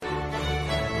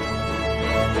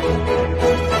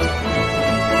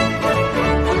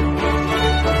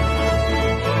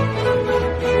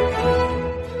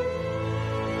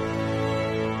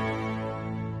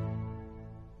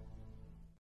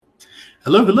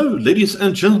Hello, ladies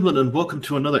and gentlemen, and welcome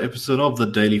to another episode of the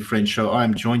Daily French Show. I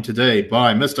am joined today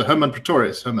by Mr. Herman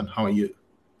Pretorius. Herman, how are you?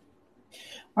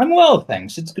 I'm well,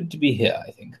 thanks. It's good to be here,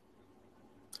 I think.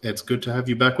 It's good to have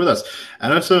you back with us.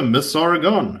 And also Miss Sarah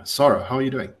Gon. Sarah, how are you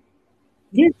doing?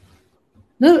 Yeah.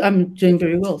 No, I'm doing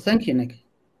very well. Thank you, Nick.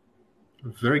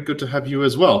 Very good to have you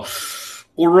as well.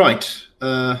 All right,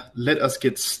 let us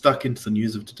get stuck into the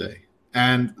news of today.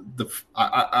 And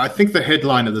I think the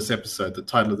headline of this episode, the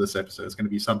title of this episode, is going to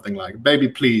be something like, "Baby,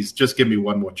 please, just give me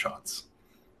one more chance."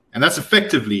 And that's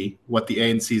effectively what the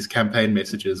ANC's campaign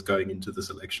message is going into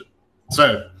this election.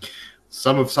 So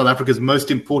some of South Africa's most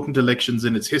important elections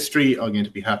in its history are going to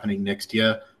be happening next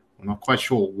year. I'm not quite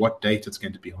sure what date it's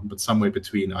going to be on, but somewhere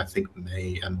between, I think,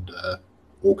 May and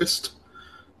August.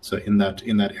 So in that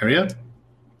area.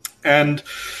 And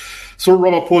Cyril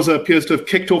Ramaphosa appears to have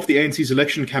kicked off the ANC's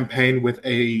election campaign with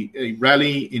a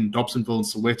rally in Dobsonville in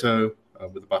Soweto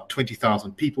with about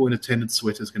 20,000 people in attendance.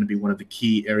 Soweto is going to be one of the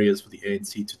key areas for the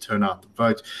ANC to turn out the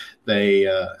vote. They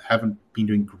haven't been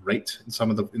doing great in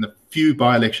the few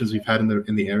by-elections we've had in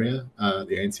the area.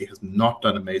 The ANC has not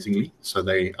done amazingly, so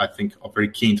they, I think, are very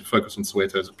keen to focus on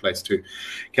Soweto as a place to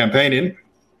campaign in.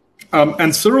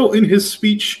 And Cyril, in his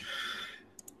speech,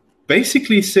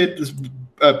 basically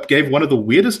gave one of the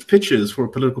weirdest pitches for a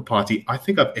political party I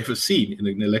think I've ever seen in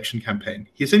an election campaign.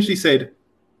 He essentially said,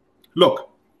 "Look,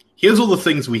 here's all the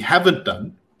things we haven't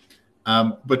done,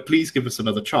 but please give us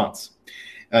another chance."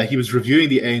 He was reviewing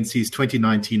the ANC's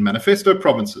 2019 manifesto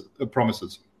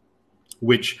promises,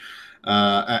 which,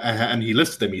 and he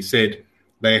listed them. He said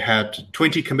they had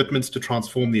 20 commitments to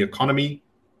transform the economy,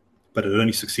 but it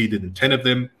only succeeded in 10 of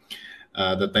them.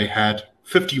 That they had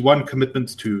 51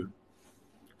 commitments to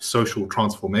social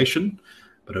transformation,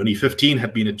 but only 15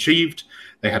 had been achieved.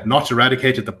 They had not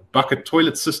eradicated the bucket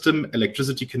toilet system.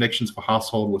 Electricity connections for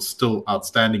household were still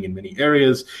outstanding in many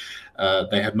areas.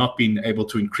 They had not been able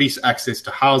to increase access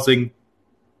to housing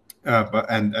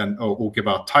or give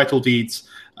out title deeds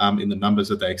in the numbers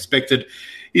that they expected.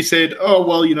 He said, "Oh,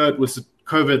 well, it was a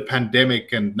COVID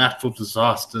pandemic and natural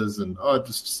disasters and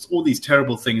just all these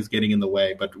terrible things getting in the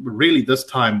way. But really, this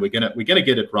time we're gonna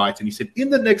get it right." And he said,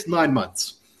 "In the next 9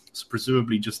 months." So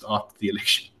presumably just after the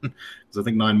election, because I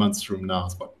think 9 months from now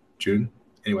is what, June?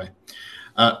 Anyway,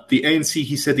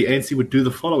 he said the ANC would do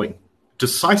the following: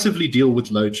 decisively deal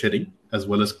with load shedding, as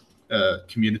well as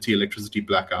community electricity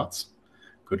blackouts.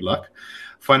 Good luck.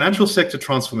 Financial sector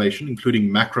transformation, including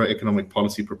macroeconomic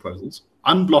policy proposals,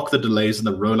 unblock the delays in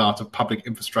the rollout of public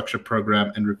infrastructure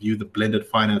program and review the blended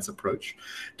finance approach,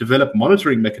 develop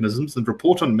monitoring mechanisms and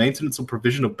report on maintenance or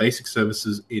provision of basic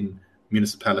services in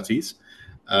municipalities,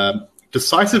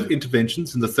 decisive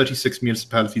interventions in the 36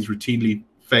 municipalities routinely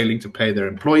failing to pay their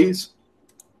employees,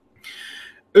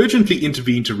 urgently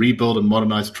intervene to rebuild and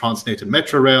modernize Transnet and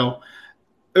Metro Rail,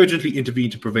 urgently intervene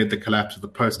to prevent the collapse of the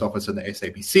post office and the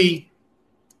SABC,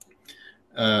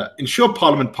 ensure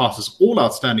Parliament passes all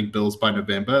outstanding bills by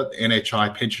November, the NHI,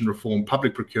 pension reform,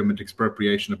 public procurement,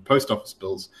 expropriation of post office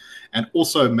bills, and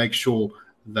also make sure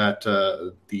that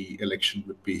the election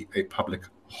would be a public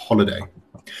holiday.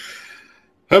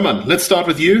 Herman, let's start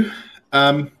with you.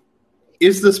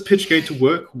 Is this pitch going to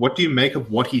work? What do you make of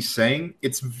what he's saying?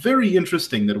 It's very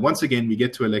interesting that once again we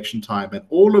get to election time and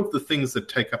all of the things that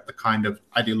take up the kind of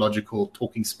ideological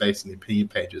talking space in the opinion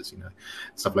pages,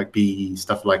 stuff like BE,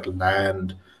 stuff like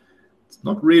land, it's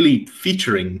not really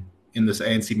featuring in this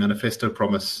ANC manifesto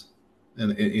promise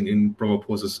in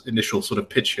Ramaphosa's initial sort of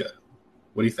pitch here.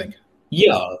 What do you think?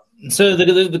 Yeah. So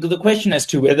the question as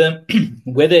to whether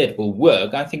it will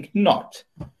work, I think not.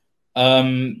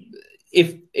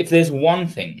 If there's one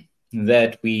thing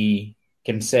that we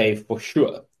can say for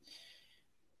sure,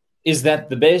 is that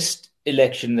the best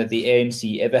election that the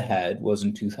ANC ever had was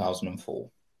in 2004.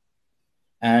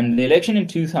 And the election in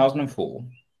 2004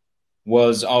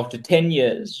 was after 10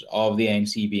 years of the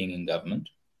ANC being in government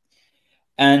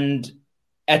and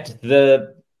at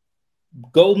the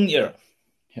golden era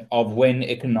of when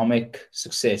economic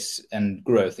success and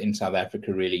growth in South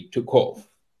Africa really took off.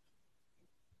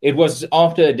 It was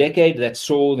after a decade that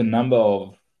saw the number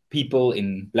of people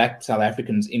Black South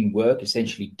Africans in work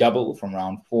essentially double from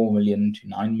around 4 million to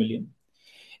 9 million.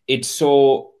 It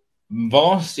saw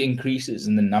vast increases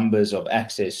in the numbers of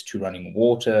access to running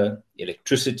water,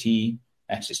 electricity,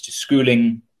 access to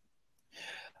schooling.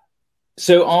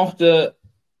 So after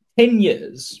 10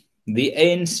 years, the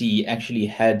ANC actually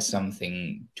had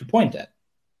something to point at.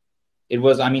 It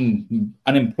was, I mean,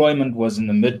 unemployment was in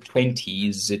the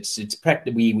mid-20s. It's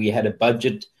practically, we had a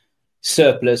budget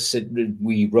surplus.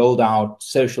 We rolled out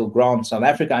social grants. South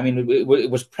Africa, I mean, it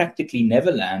was practically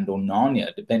Neverland or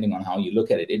Narnia, depending on how you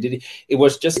look at it. It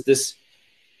was just this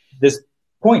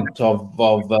point of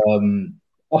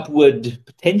upward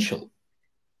potential,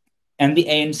 and the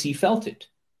ANC felt it.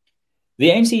 The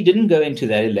ANC didn't go into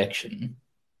that election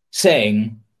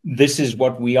saying, this is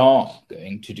what we are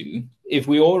going to do. If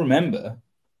we all remember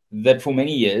that for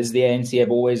many years, the ANC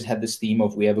have always had this theme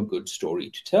of we have a good story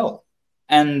to tell.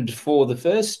 And for the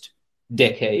first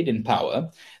decade in power,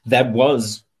 that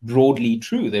was broadly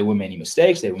true. There were many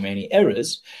mistakes, there were many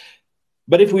errors.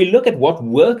 But if we look at what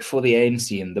worked for the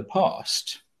ANC in the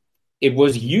past, it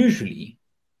was usually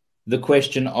the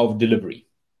question of delivery.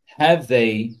 Have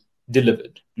they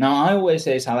delivered? Now, I always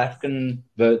say the South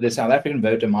African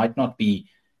voter might not be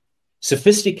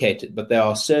sophisticated, but they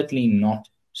are certainly not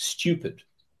stupid.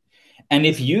 And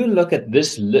if you look at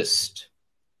this list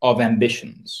of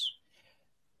ambitions,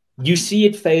 you see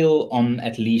it fail on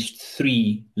at least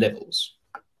 3 levels.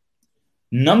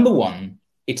 Number one,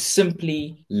 it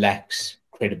simply lacks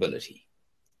credibility.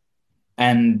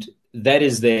 And that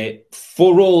is there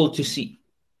for all to see.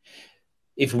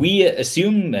 If we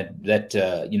assume that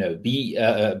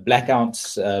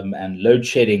blackouts and load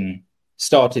shedding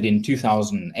started in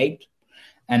 2008,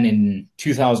 and in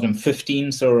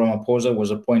 2015, Cyril Ramaphosa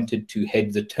was appointed to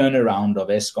head the turnaround of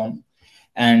Eskom,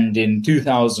 and in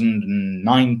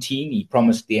 2019 he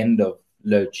promised the end of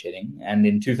load shedding, and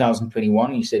in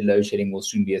 2021 he said load shedding will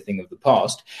soon be a thing of the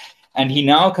past, and he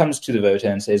now comes to the voter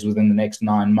and says within the next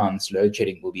 9 months load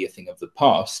shedding will be a thing of the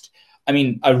past. I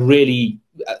mean,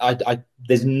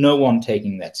 there's no one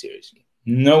taking that seriously.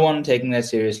 No one taking that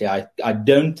seriously. I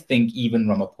don't think even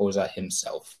Ramaphosa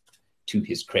himself, to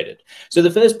his credit. So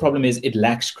the first problem is it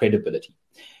lacks credibility.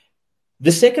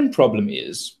 The second problem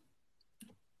is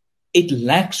it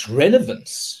lacks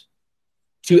relevance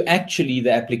to actually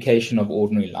the application of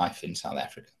ordinary life in South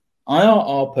Africa.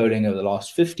 IRR polling over the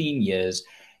last 15 years,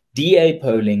 DA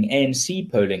polling,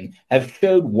 ANC polling have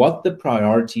showed what the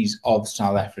priorities of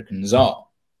South Africans are.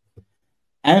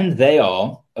 And they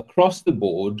are, across the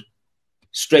board,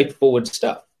 straightforward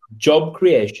stuff. Job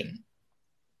creation.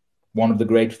 One of the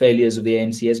great failures of the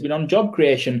ANC has been on job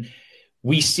creation.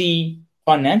 We see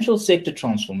financial sector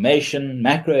transformation,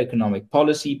 macroeconomic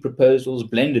policy proposals,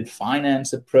 blended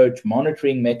finance approach,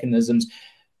 monitoring mechanisms.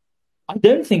 I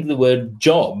don't think the word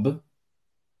job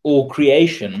or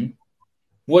creation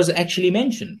was actually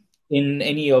mentioned in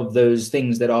any of those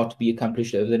things that are to be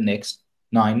accomplished over the next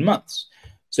 9 months.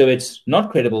 So it's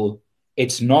not credible,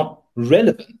 it's not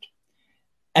relevant.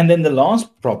 And then the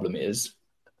last problem is,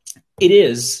 it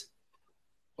is,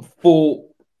 for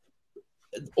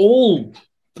all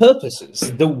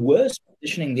purposes, the worst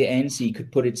positioning the ANC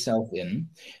could put itself in,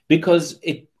 because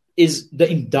it is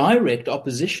in direct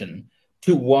opposition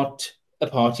to what a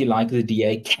party like the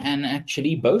DA can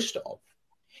actually boast of.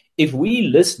 If we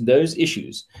list those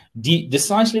issues,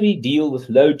 decisively deal with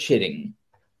load shedding,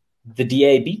 the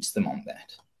DA beats them on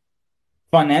that.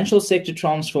 Financial sector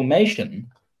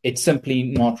transformation, it's simply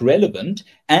not relevant.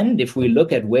 And if we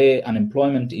look at where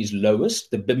unemployment is lowest,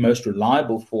 the most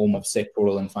reliable form of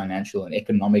sectoral and financial and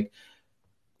economic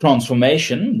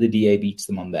transformation, the DA beats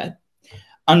them on that.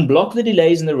 Unblock the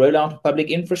delays in the rollout of public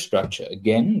infrastructure.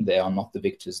 Again, they are not the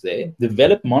victors there.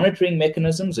 Develop monitoring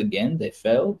mechanisms. Again, they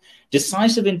fail.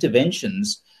 Decisive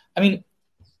interventions. I mean,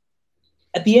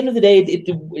 at the end of the day,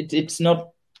 it's not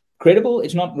credible,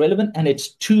 it's not relevant, and it's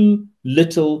too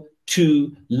little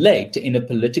too late in a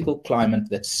political climate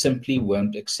that simply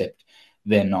won't accept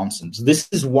their nonsense. This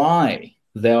is why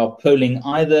they are polling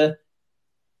either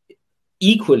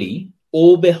equally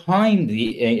or behind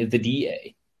the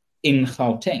DA in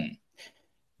Gauteng.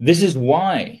 This is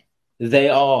why they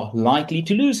are likely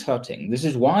to lose Gauteng. This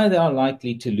is why they are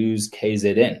likely to lose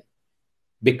KZN,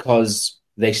 because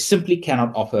they simply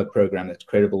cannot offer a program that's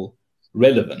credible,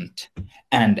 relevant,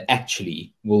 and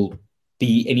actually will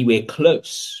be anywhere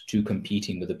close to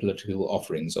competing with the political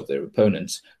offerings of their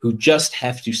opponents, who just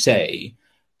have to say,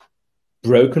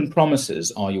 broken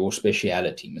promises are your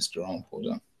speciality, Mr.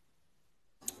 Ramaphosa.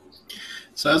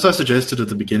 So as I suggested at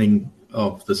the beginning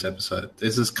of this episode,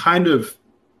 there's this kind of,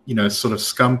 sort of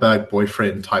scumbag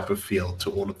boyfriend type of feel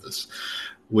to all of this,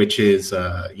 which is,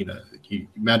 you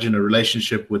imagine a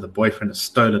relationship with a boyfriend has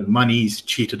stolen money, he's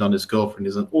cheated on his girlfriend,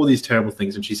 he's done all these terrible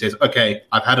things. And she says, okay,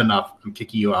 I've had enough. I'm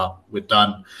kicking you out. We're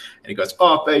done. And he goes,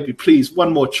 oh, baby, please,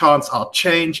 one more chance. I'll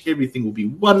change. Everything will be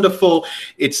wonderful.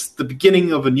 It's the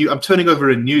beginning of I'm turning over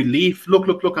a new leaf. Look,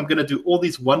 I'm going to do all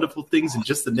these wonderful things in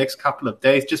just the next couple of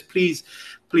days. Just please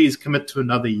commit to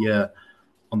another year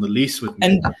on the lease with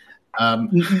me.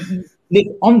 And Nick,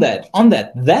 on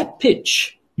that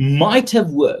pitch might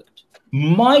have worked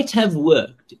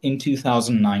in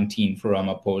 2019 for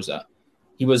Ramaphosa.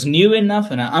 He was new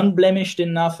enough and unblemished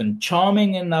enough and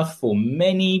charming enough for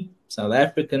many South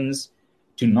Africans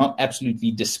to not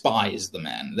absolutely despise the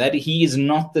man. That he is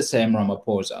not the same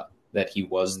Ramaphosa that he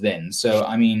was then. So,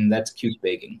 I mean, that's cute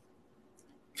begging.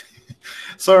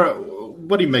 Sarah,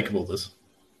 what do you make of all this?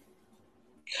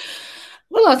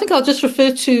 Well, I think I'll just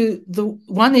refer to the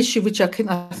one issue which I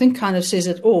think kind of says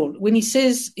it all. When he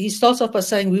starts off by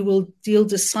saying we will deal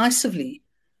decisively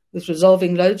with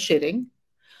resolving load shedding,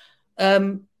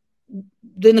 then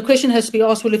the question has to be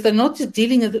asked, well, if they're not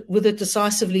dealing with it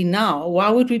decisively now, why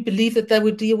would we believe that they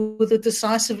would deal with it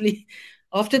decisively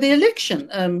after the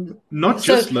election? Not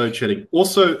just load shedding,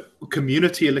 also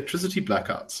community electricity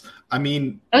blackouts. I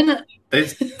mean,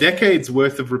 there's decades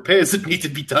worth of repairs that need to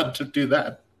be done to do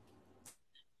that.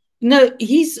 No,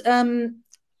 he's, I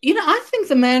think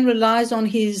the man relies on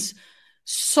his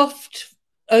soft,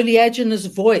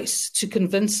 oleaginous voice to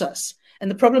convince us. And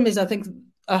the problem is, I think,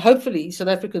 hopefully South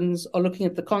Africans are looking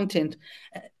at the content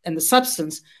and the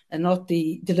substance and not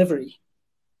the delivery.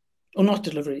 Or not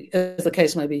delivery, as the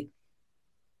case may be.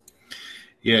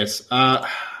 Yes.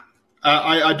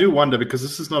 I do wonder, because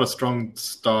this is not a strong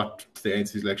start to the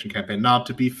ANC's election campaign. Now,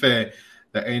 to be fair,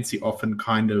 the ANC often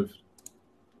kind of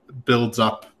builds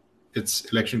up its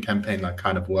election campaign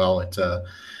kind of well.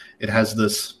 It has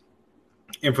this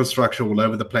infrastructure all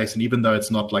over the place, and even though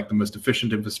it's not like the most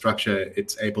efficient infrastructure,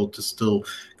 it's able to still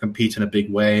compete in a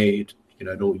big way.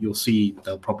 You'll see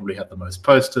they'll probably have the most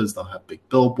posters, they'll have big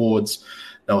billboards,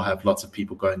 they'll have lots of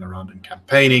people going around and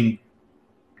campaigning.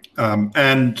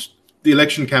 And the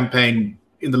election campaign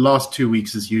in the last 2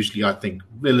 weeks is usually, I think,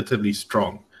 relatively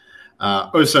strong.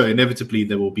 Also, inevitably,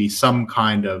 there will be some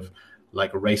kind of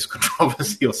like a race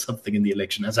controversy or something in the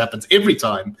election, as happens every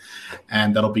time,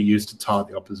 and that'll be used to tar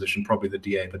the opposition, probably the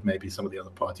DA, but maybe some of the other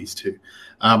parties too.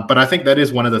 But I think that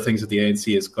is one of the things that the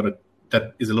ANC has got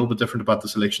that is a little bit different about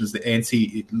this election. Is the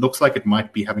ANC, it looks like it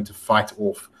might be having to fight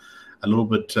off a little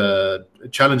bit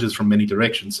challenges from many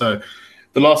directions. So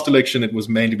the last election, it was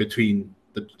mainly between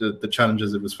the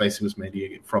challenges it was facing was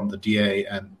mainly from the DA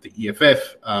and the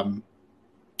EFF.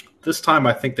 This time,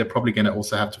 I think they're probably going to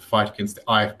also have to fight against the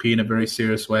IFP in a very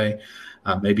serious way.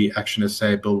 Maybe Action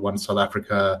SA, Build One South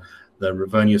Africa, the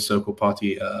Rivonia Circle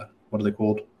Party, what are they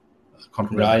called?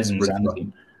 Rise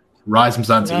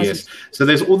Mzansi, yes. So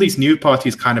there's all these new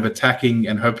parties kind of attacking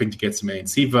and hoping to get some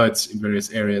ANC votes in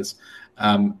various areas.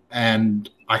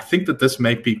 And I think that this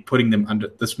may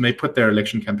put their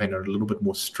election campaign under a little bit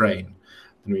more strain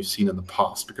than we've seen in the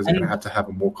past, because they're going to have to have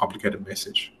a more complicated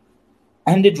message.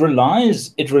 And it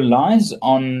relies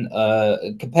on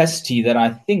capacity that I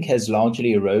think has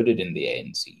largely eroded in the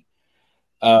ANC.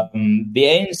 The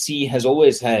ANC has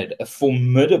always had a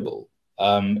formidable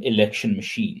election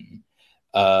machine,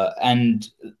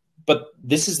 but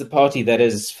this is the party that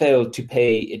has failed to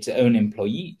pay its own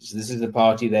employees. This is the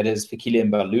party that has Fikile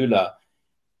Mbalula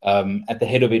at the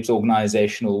head of its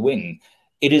organizational wing.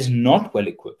 It is not well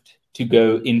equipped to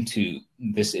go into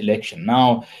this election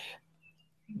now.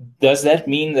 Does that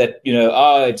mean that,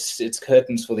 it's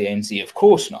curtains for the ANC? Of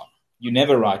course not. You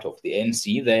never write off the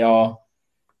ANC. They are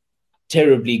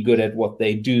terribly good at what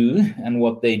they do, and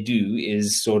what they do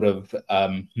is sort of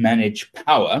manage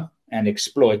power and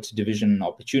exploit division and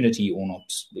opportunity, or not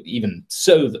even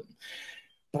sow them.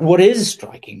 But what is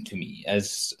striking to me,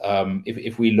 as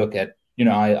if we look at,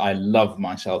 I love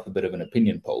myself a bit of an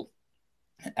opinion poll.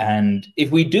 And if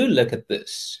we do look at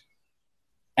this,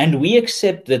 and we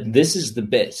accept that this is the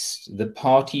best the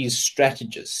party's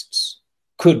strategists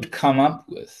could come up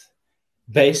with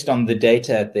based on the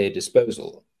data at their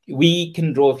disposal, we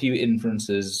can draw a few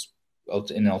inferences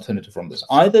in alternative from this.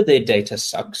 Either their data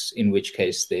sucks, in which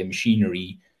case their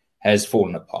machinery has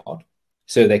fallen apart,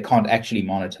 so they can't actually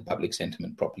monitor public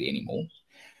sentiment properly anymore,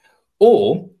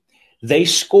 or they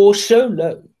score so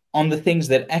low on the things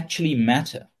that actually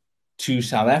matter to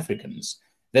South Africans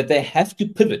that they have to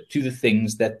pivot to the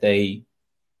things that they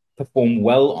perform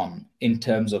well on in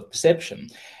terms of perception.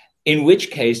 In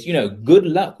which case, good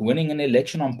luck winning an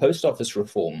election on post office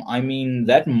reform. I mean,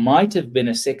 that might have been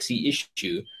a sexy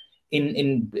issue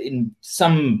in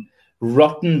some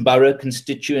rotten borough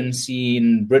constituency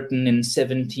in Britain in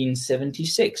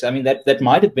 1776. I mean, that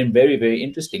might have been very, very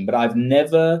interesting, but I've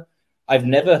never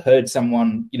heard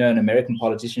someone, an American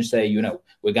politician say,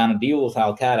 we're going to deal with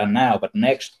Al-Qaeda now, but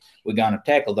next we're going to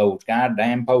tackle those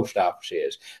goddamn post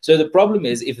offices. So the problem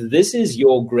is, if this is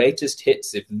your greatest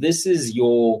hits, if this is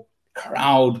your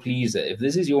crowd pleaser, if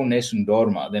this is your Nessun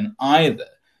Dorma, then either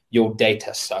your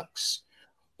data sucks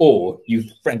or you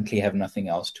frankly have nothing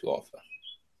else to offer.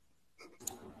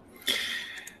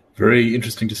 Very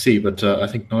interesting to see, but I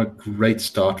think not a great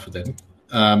start for them.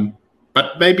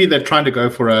 But maybe they're trying to go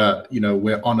for a,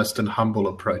 we're honest and humble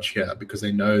approach here, because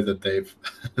they know that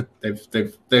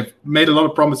they've made a lot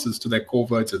of promises to their core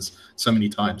voters so many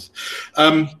times.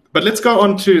 But let's go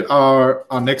on to our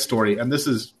next story, and this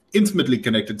is intimately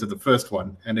connected to the first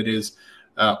one, and it is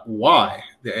why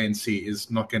the ANC is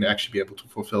not going to actually be able to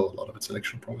fulfill a lot of its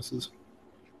election promises.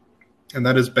 And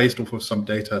that is based off of some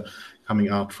data coming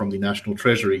out from the National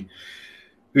Treasury,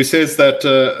 who says that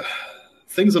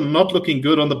things are not looking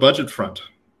good on the budget front.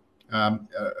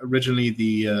 Originally,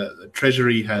 the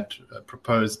Treasury had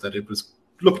proposed that it was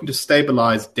looking to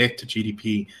stabilize debt to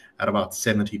GDP at about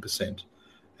 70%,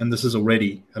 and this is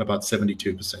already at about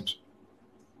 72%.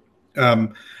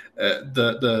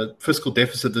 The fiscal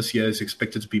deficit this year is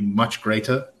expected to be much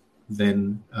greater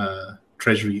than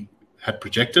Treasury had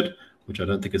projected, which I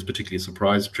don't think is particularly a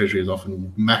surprise. Treasury is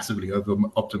often massively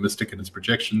over-optimistic in its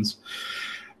projections.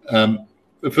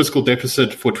 The fiscal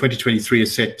deficit for 2023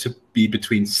 is set to be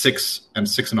between 6 and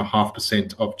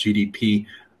 6.5% of GDP,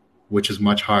 which is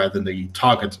much higher than the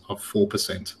target of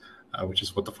 4%, which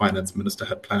is what the finance minister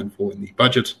had planned for in the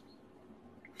budget.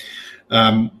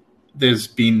 There's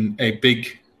been a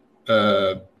big...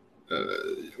 So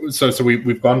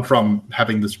we've gone from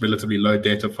having this relatively low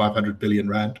debt of 500 billion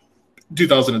rand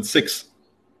 2006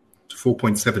 to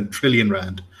 4.7 trillion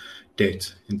rand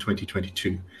debt in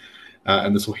 2022.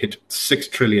 And this will hit 6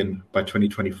 trillion by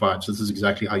 2025. So this is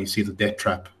exactly how you see the debt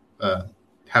trap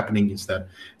happening, is that it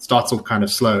starts off kind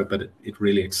of slow, but it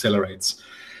really accelerates.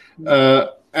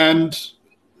 And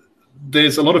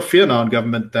there's a lot of fear now in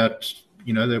government that,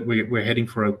 that we're heading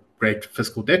for a great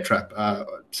fiscal debt trap.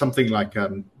 Something like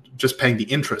just paying the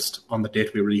interest on the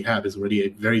debt we already have is already a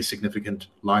very significant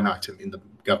line item in the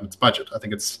government's budget. I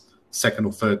think it's second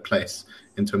or third place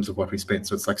in terms of what we spend.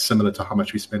 So it's like similar to how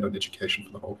much we spend on education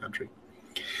for the whole country.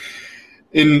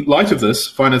 In light of this,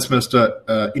 Finance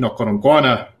Minister Enoch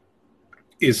Godongwana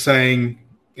is saying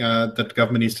that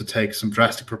government needs to take some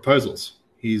drastic proposals.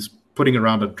 He's putting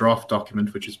around a draft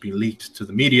document which has been leaked to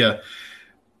the media,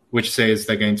 which says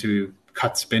they're going to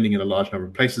cut spending in a large number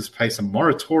of places, place a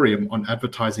moratorium on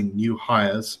advertising new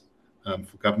hires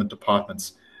for government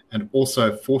departments, and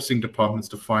also forcing departments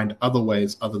to find other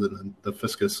ways other than the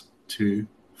fiscus to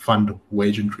fund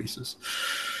wage increases.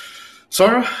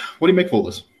 Sarah, what do you make of all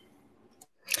this?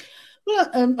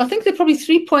 Well, I think there are probably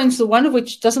 3 points, the one of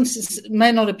which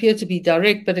may not appear to be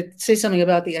direct, but it says something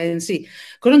about the ANC.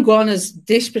 Godongwana is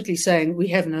desperately saying we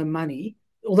have no money,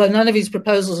 although none of his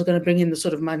proposals are going to bring in the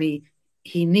sort of money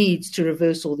he needs to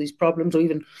reverse all these problems, or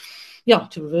even,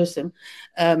 to reverse them.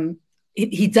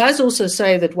 He does also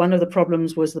say that one of the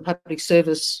problems was the public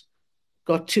service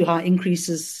got too high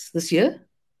increases this year,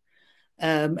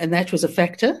 and that was a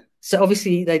factor. So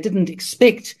obviously they didn't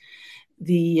expect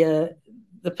the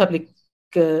public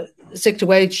sector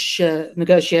wage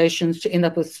negotiations to end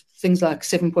up with things like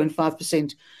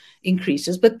 7.5%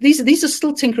 increases. But these are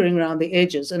still tinkering around the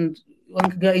edges, and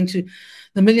one can go into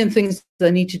the million things they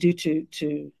need to do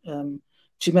to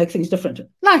make things different,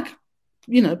 like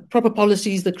proper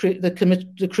policies that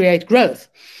create growth.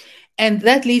 And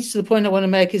that leads to the point I want to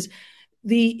make is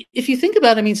if you think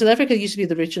about it, South Africa used to be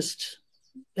the richest,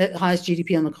 highest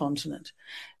GDP on the continent.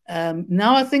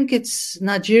 Now I think it's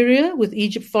Nigeria, with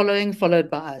Egypt followed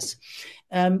by us.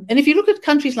 And if you look at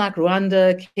countries like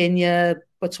Rwanda, Kenya,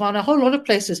 Botswana, a whole lot of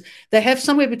places, they have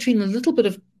somewhere between a little bit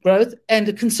of growth and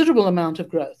a considerable amount of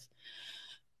growth.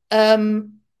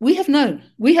 We have none.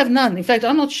 In fact,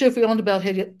 I'm not sure if we're on about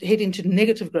head into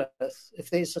negative growth,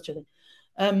 if there's such a thing.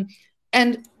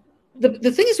 And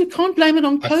the thing is, we can't blame it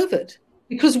on COVID,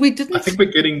 because we didn't. I think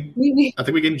we're getting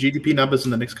GDP numbers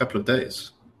in the next couple of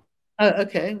days. Oh,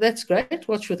 okay, that's great.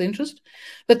 Watch with interest.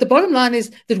 But the bottom line is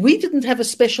that we didn't have a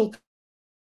special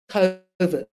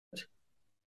COVID.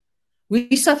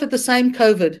 We suffered the same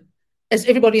COVID as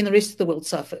everybody in the rest of the world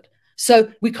suffered.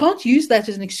 So we can't use that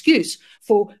as an excuse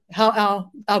for how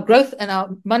our growth and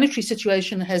our monetary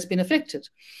situation has been affected.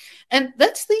 And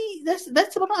that's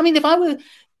the bottom. I mean, if I were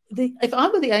the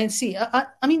ANC,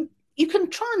 I mean, you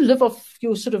can try and live off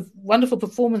your sort of wonderful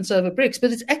performance over BRICS,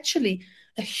 but it's actually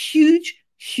a huge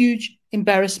huge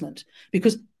embarrassment,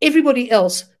 because everybody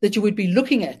else that you would be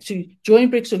looking at to join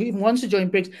BRICS or even wants to join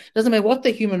BRICS, doesn't matter what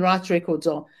their human rights records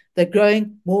are, they're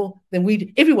growing more than we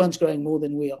do. Everyone's growing more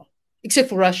than we are, except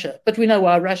for Russia. But we know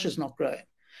why Russia's not growing.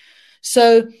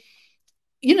 So,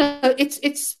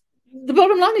 it's the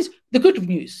bottom line is the good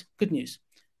news. Good news.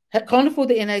 Can't afford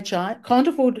the NHI, can't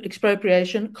afford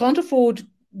expropriation, can't afford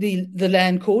the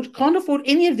land court, can't afford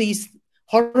any of these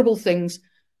horrible things.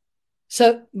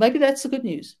 So maybe that's the good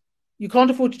news. You can't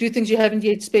afford to do things you haven't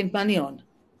yet spent money on.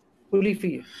 Bully for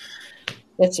you.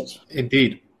 That's it.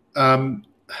 Indeed. The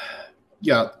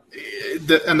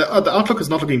outlook is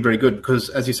not looking very good because,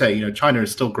 as you say, China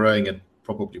is still growing at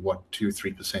probably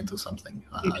 2-3% or something.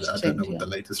 I don't know what the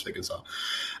latest figures are,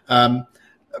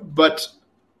 but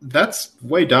that's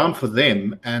way down for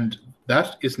them, and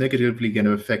that is negatively going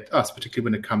to affect us,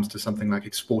 particularly when it comes to something like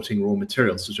exporting raw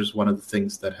materials, which is one of the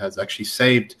things that has actually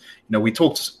saved. We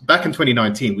talked back in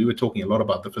 2019. We were talking a lot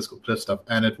about the fiscal cliff stuff,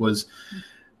 and it was.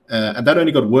 And that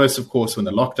only got worse, of course, when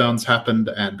the lockdowns happened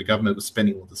and the government was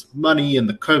spending all this money and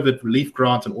the COVID relief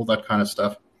grant and all that kind of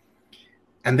stuff.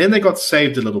 And then they got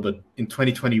saved a little bit in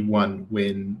 2021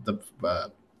 when there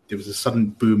was a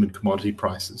sudden boom in commodity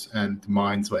prices and the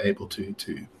mines were able to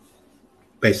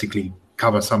basically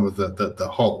cover some of the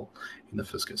hole in the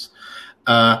fiscus.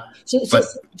 Just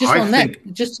to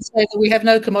say that we have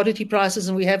no commodity prices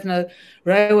and we have no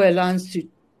railway lines to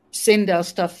send our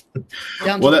stuff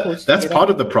down to the ports. That's part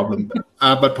of the problem.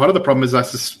 But part of the problem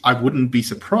is I wouldn't be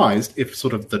surprised if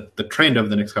sort of the trend over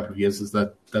the next couple of years is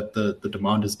that the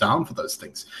demand is down for those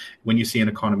things. When you see an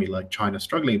economy like China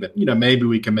struggling a bit, maybe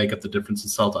we can make up the difference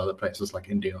and sell to other places like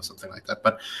India or something like that.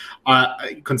 But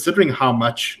considering how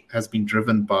much has been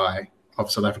driven of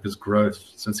South Africa's growth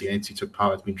since the ANC took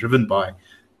power, has been driven by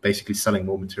basically selling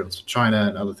more materials to China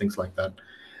and other things like that.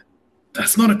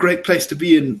 That's not a great place to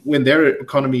be in when their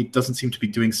economy doesn't seem to be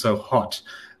doing so hot.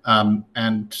 I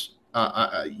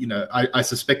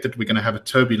suspect that we're going to have a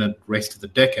turbulent rest of the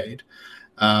decade.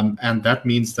 And that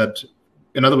means that,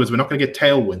 in other words, we're not going to get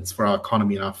tailwinds for our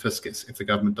economy and our fiscus if the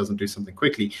government doesn't do something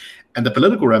quickly. And the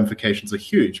political ramifications are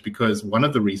huge because one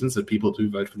of the reasons that people do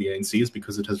vote for the ANC is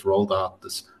because it has rolled out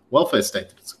this welfare state.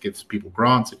 It gives people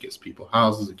grants, it gives people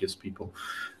houses, it gives people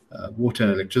water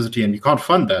and electricity, and you can't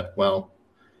fund that. Well,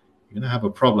 you're going to have a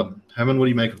problem. Herman, what do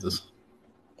you make of this?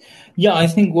 Yeah, I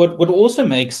think what also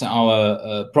makes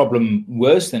our problem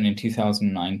worse than in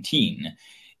 2019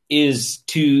 is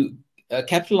to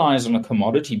capitalize on a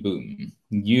commodity boom.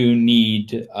 You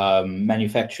need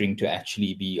manufacturing to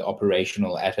actually be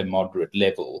operational at a moderate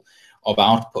level of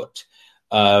output.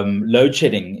 Load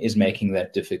shedding is making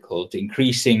that difficult.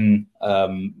 Increasing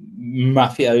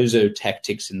mafioso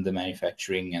tactics in the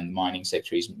manufacturing and mining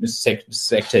sector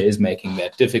is making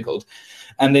that difficult.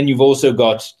 And then you've also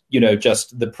got,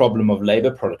 just the problem of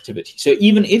labor productivity. So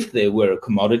even if there were a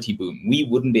commodity boom, we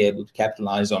wouldn't be able to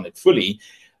capitalize on it fully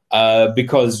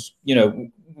because,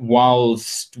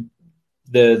 whilst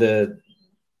the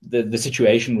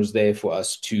situation was there for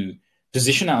us to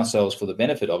position ourselves for the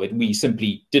benefit of it, we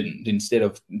simply didn't. Instead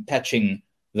of patching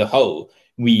the hole,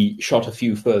 we shot a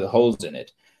few further holes in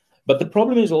it. But the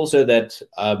problem is also that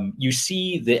you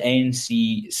see the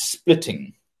ANC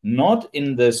splitting, not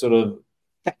in the sort of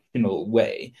factional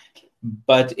way,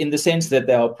 but in the sense that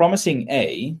they are promising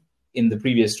A, in the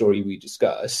previous story we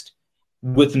discussed,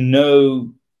 with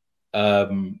no,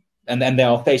 and they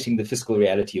are facing the fiscal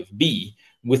reality of B,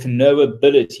 with no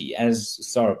ability, as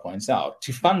Sarah points out,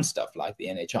 to fund stuff like the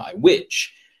NHI,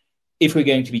 which, if we're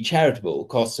going to be charitable,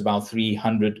 costs about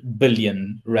 300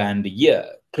 billion rand a year,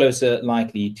 closer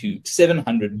likely to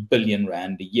 700 billion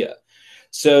rand a year.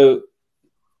 So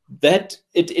that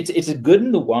it's a good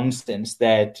in the one sense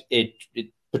that it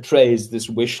portrays this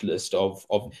wish list of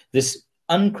this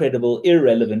uncredible,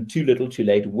 irrelevant, too little, too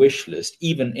late wish list,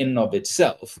 even in and of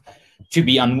itself, to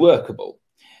be unworkable.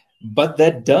 But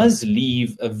that does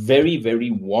leave a very, very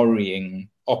worrying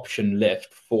option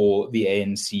left for the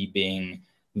ANC being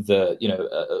the,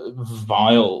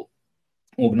 vile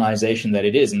organization that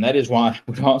it is. And that is why I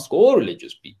would ask all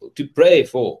religious people to pray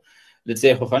for, let's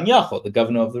say, Hofanyako, the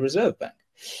governor of the Reserve Bank.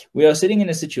 We are sitting in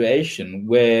a situation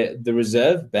where the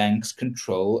Reserve Bank's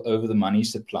control over the money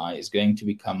supply is going to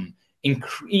become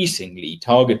increasingly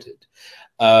targeted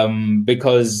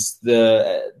because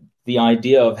the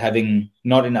idea of having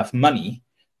not enough money,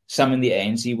 some in the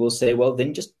ANC will say, well,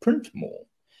 then just print more.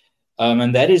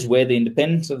 And that is where the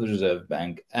independence of the Reserve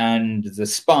Bank and the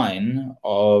spine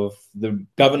of the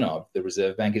governor of the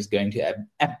Reserve Bank is going to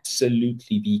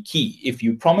absolutely be key. If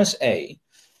you promise A,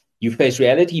 you face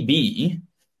reality B,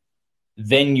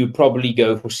 then you probably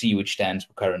go for C, which stands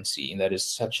for currency. And that is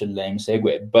such a lame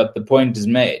segue, but the point is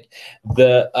made.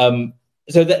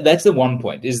 So that's the one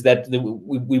point, is that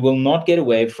we will not get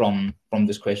away from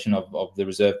this question of the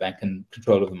Reserve Bank and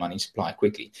control of the money supply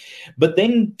quickly. But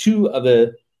then two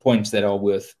other points that are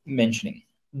worth mentioning.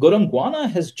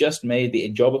 Godongwana has just made the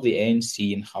job of the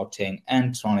ANC in Gauteng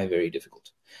and Tshwane very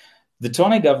difficult. The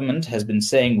Tshwane government has been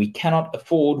saying we cannot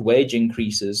afford wage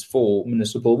increases for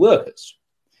municipal workers.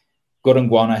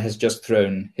 Godongwana has just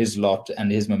thrown his lot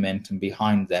and his momentum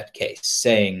behind that case,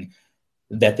 saying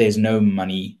that there's no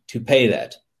money to pay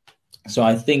that. So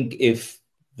I think if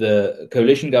the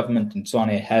coalition government in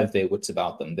Tshwane have their wits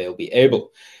about them, they'll be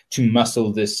able to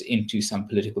muscle this into some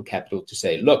political capital to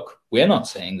say, look, we're not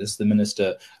saying this, the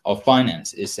Minister of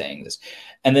Finance is saying this.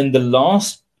 And then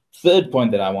the third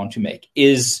point that I want to make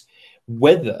is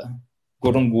whether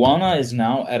Godongwana is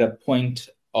now at a point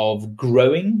of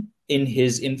growing in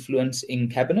his influence in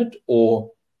cabinet,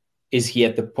 or is he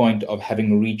at the point of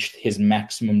having reached his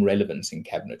maximum relevance in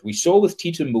cabinet? We saw with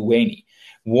Tito Mboweni,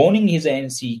 warning his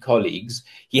ANC colleagues,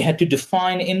 he had to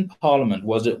define in Parliament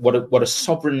what a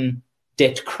sovereign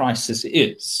debt crisis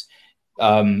is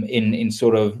in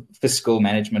sort of fiscal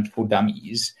management for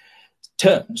dummies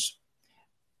terms.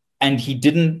 And he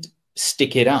didn't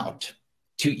stick it out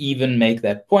to even make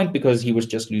that point because he was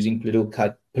just losing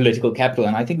political capital.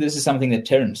 And I think this is something that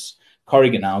Terence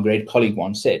Corrigan, our great colleague,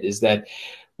 once said, is that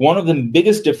one of the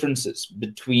biggest differences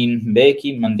between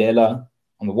Mbeki, Mandela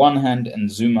on the one hand, and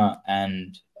Zuma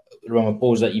and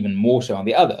Ramaphosa even more so on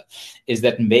the other, is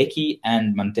that Mbeki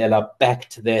and Mandela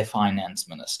backed their finance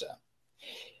minister.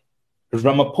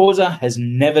 Ramaphosa has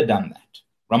never done that.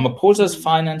 Ramaphosa's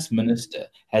finance minister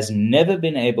has never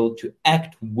been able to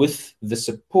act with the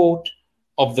support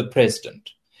of the president,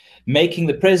 making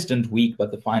the president weak,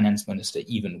 but the finance minister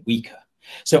even weaker.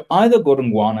 So either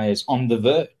Godongwana is on the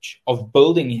verge of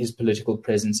building his political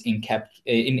presence in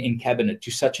cabinet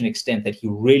to such an extent that he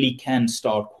really can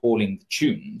start calling the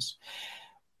tunes,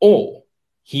 or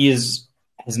he has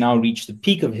now reached the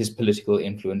peak of his political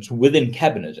influence within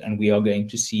cabinet, and we are going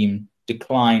to see him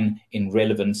decline in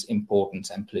relevance,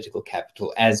 importance, and political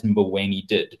capital, as Mboweni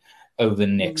did over the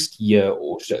next year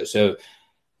or so. So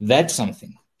that's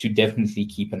something to definitely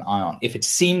keep an eye on. If it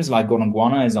seems like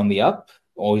Godongwana is on the up,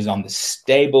 or is on the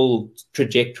stable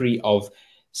trajectory of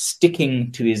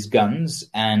sticking to his guns,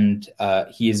 and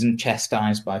he isn't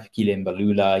chastised by Fikile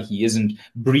Mbalula, he isn't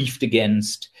briefed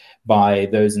against by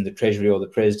those in the Treasury or the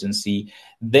presidency,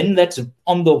 then that's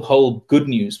on the whole good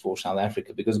news for South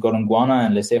Africa, because Godongwana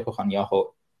and Lesego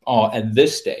Kganyago are at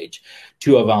this stage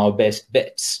two of our best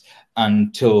bets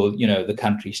until the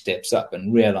country steps up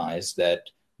and realize that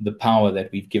the power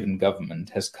that we've given government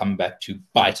has come back to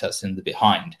bite us in the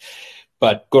behind.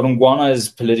 But Godongwana's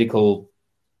political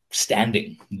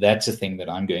standing, that's a thing that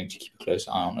I'm going to keep a close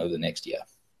eye on over the next year.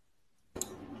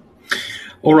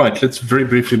 All right, let's very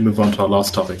briefly move on to our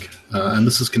last topic. And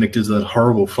this is connected to that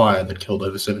horrible fire that killed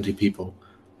over 70 people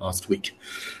last week.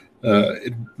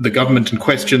 The government in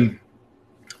question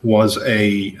was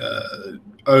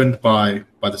owned by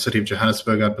the city of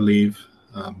Johannesburg, I believe,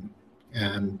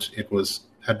 and it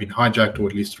had been hijacked, or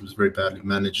at least it was very badly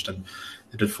managed, and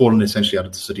it had fallen essentially out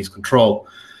of the city's control,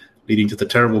 leading to the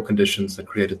terrible conditions that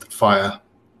created the fire,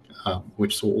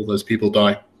 which saw all those people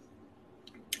die.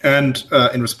 And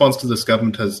in response to this,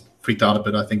 government has freaked out a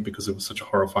bit, I think, because it was such a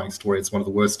horrifying story. It's one of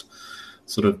the worst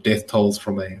sort of death tolls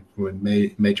from a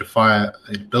major fire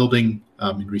in a building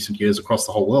in recent years across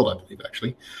the whole world, I believe,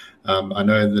 actually. I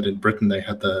know that in Britain they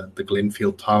had the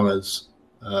Glenfield Towers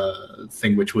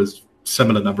thing, which was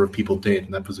similar number of people dead,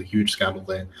 and that was a huge scandal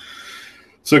there.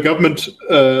 So government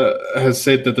has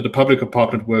said that the Department of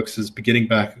Public Works is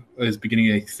beginning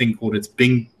a thing called its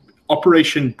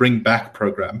Operation Bring Back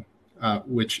program,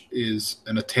 which is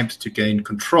an attempt to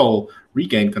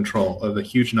regain control over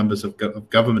huge numbers of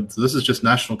government. So this is just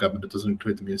national government. It doesn't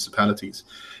include the municipalities,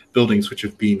 buildings which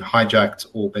have been hijacked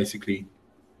or basically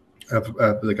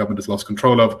the government has lost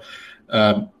control of.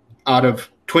 Out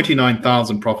of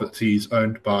 29,000 properties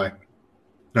owned by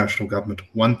national government,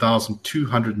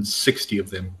 1,260 of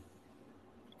them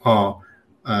are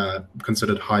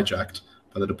considered hijacked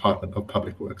by the Department of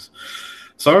Public Works.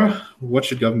 Sarah, what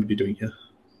should government be doing here?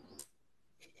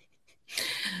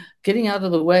 Getting out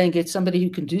of the way and get somebody who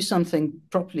can do something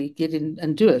properly, get in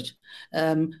and do it.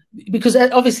 Because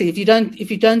obviously, if you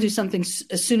don't do something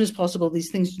as soon as possible, these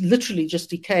things literally just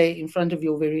decay in front of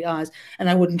your very eyes. And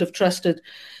I wouldn't have trusted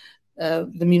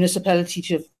the municipality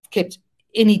to have kept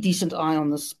any decent eye on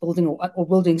this building or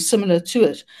building similar to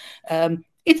it.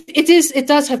 It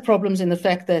does have problems in the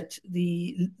fact that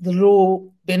the law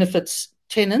benefits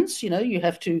tenants. You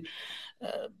have to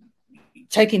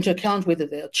take into account whether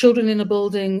there are children in a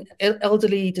building,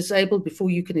 elderly, disabled, before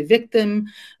you can evict them.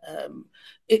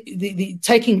 The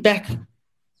taking back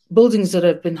buildings that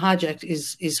have been hijacked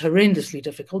is horrendously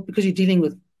difficult because you're dealing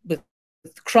with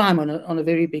crime on a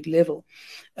very big level.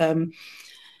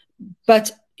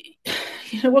 But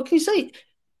what can you say?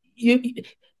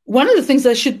 One of the things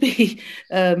they should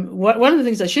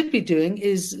be doing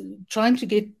is trying to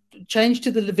get change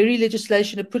to the very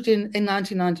legislation it put in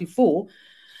 1994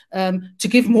 to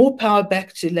give more power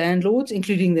back to landlords,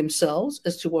 including themselves,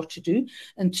 as to what to do,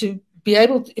 and to be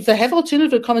able to, if they have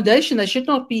alternative accommodation, they should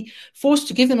not be forced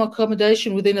to give them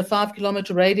accommodation within a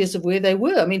 5-kilometer radius of where they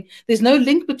were. I mean, there's no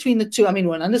link between the two. I mean,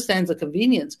 one understands the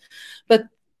convenience, but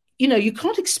you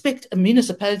can't expect a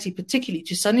municipality particularly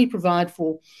to suddenly provide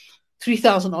for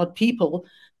 3,000 odd people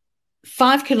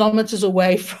 5 kilometers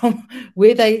away from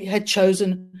where they had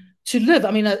chosen to live.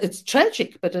 I mean, it's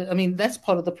tragic, but I mean, that's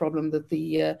part of the problem that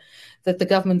the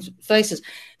government faces.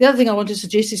 The other thing I want to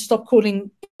suggest is stop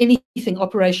calling anything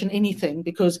Operation Anything,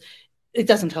 because it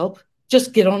doesn't help.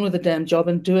 Just get on with the damn job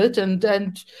and do it, and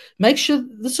make sure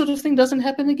this sort of thing doesn't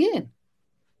happen again.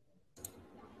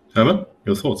 Herman,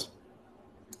 your thoughts?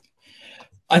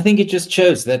 I think it just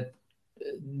shows that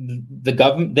the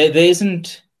government, there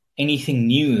isn't anything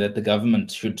new that the government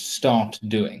should start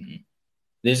doing.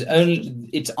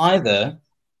 It's either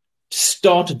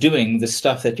start doing the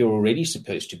stuff that you're already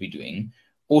supposed to be doing,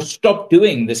 or stop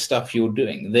doing the stuff you're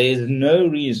doing. There is no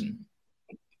reason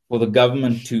for the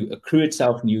government to accrue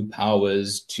itself new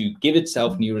powers, to give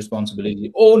itself new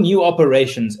responsibility, or new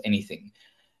operations, anything.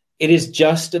 It is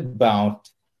just about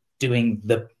doing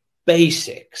the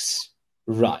basics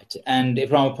right. And if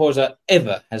Ramaphosa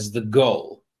ever has the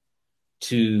goal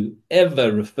to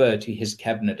ever refer to his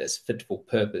cabinet as fit for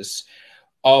purpose,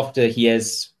 after he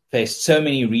has faced so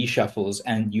many reshuffles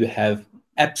and you have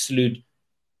absolute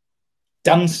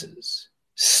dunces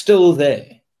still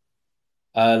there,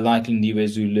 like Lindiwe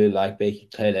Zulu, like Bheki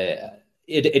Cele,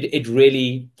 it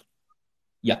really,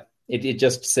 it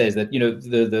just says that,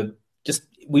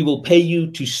 we will pay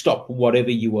you to stop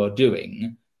whatever you are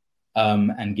doing,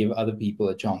 and give other people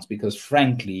a chance, because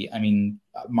frankly, I mean,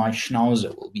 my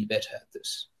schnauzer will be better at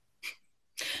this.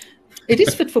 It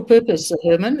is fit for purpose,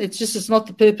 Herman. It's not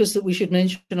the purpose that we should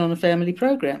mention on a family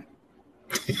program.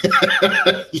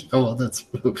 Well,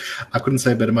 I couldn't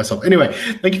say it better myself. Anyway,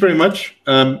 thank you very much.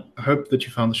 I hope that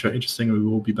you found the show interesting. We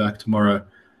will be back tomorrow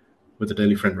with the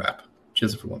Daily Friend wrap.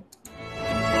 Cheers, everyone.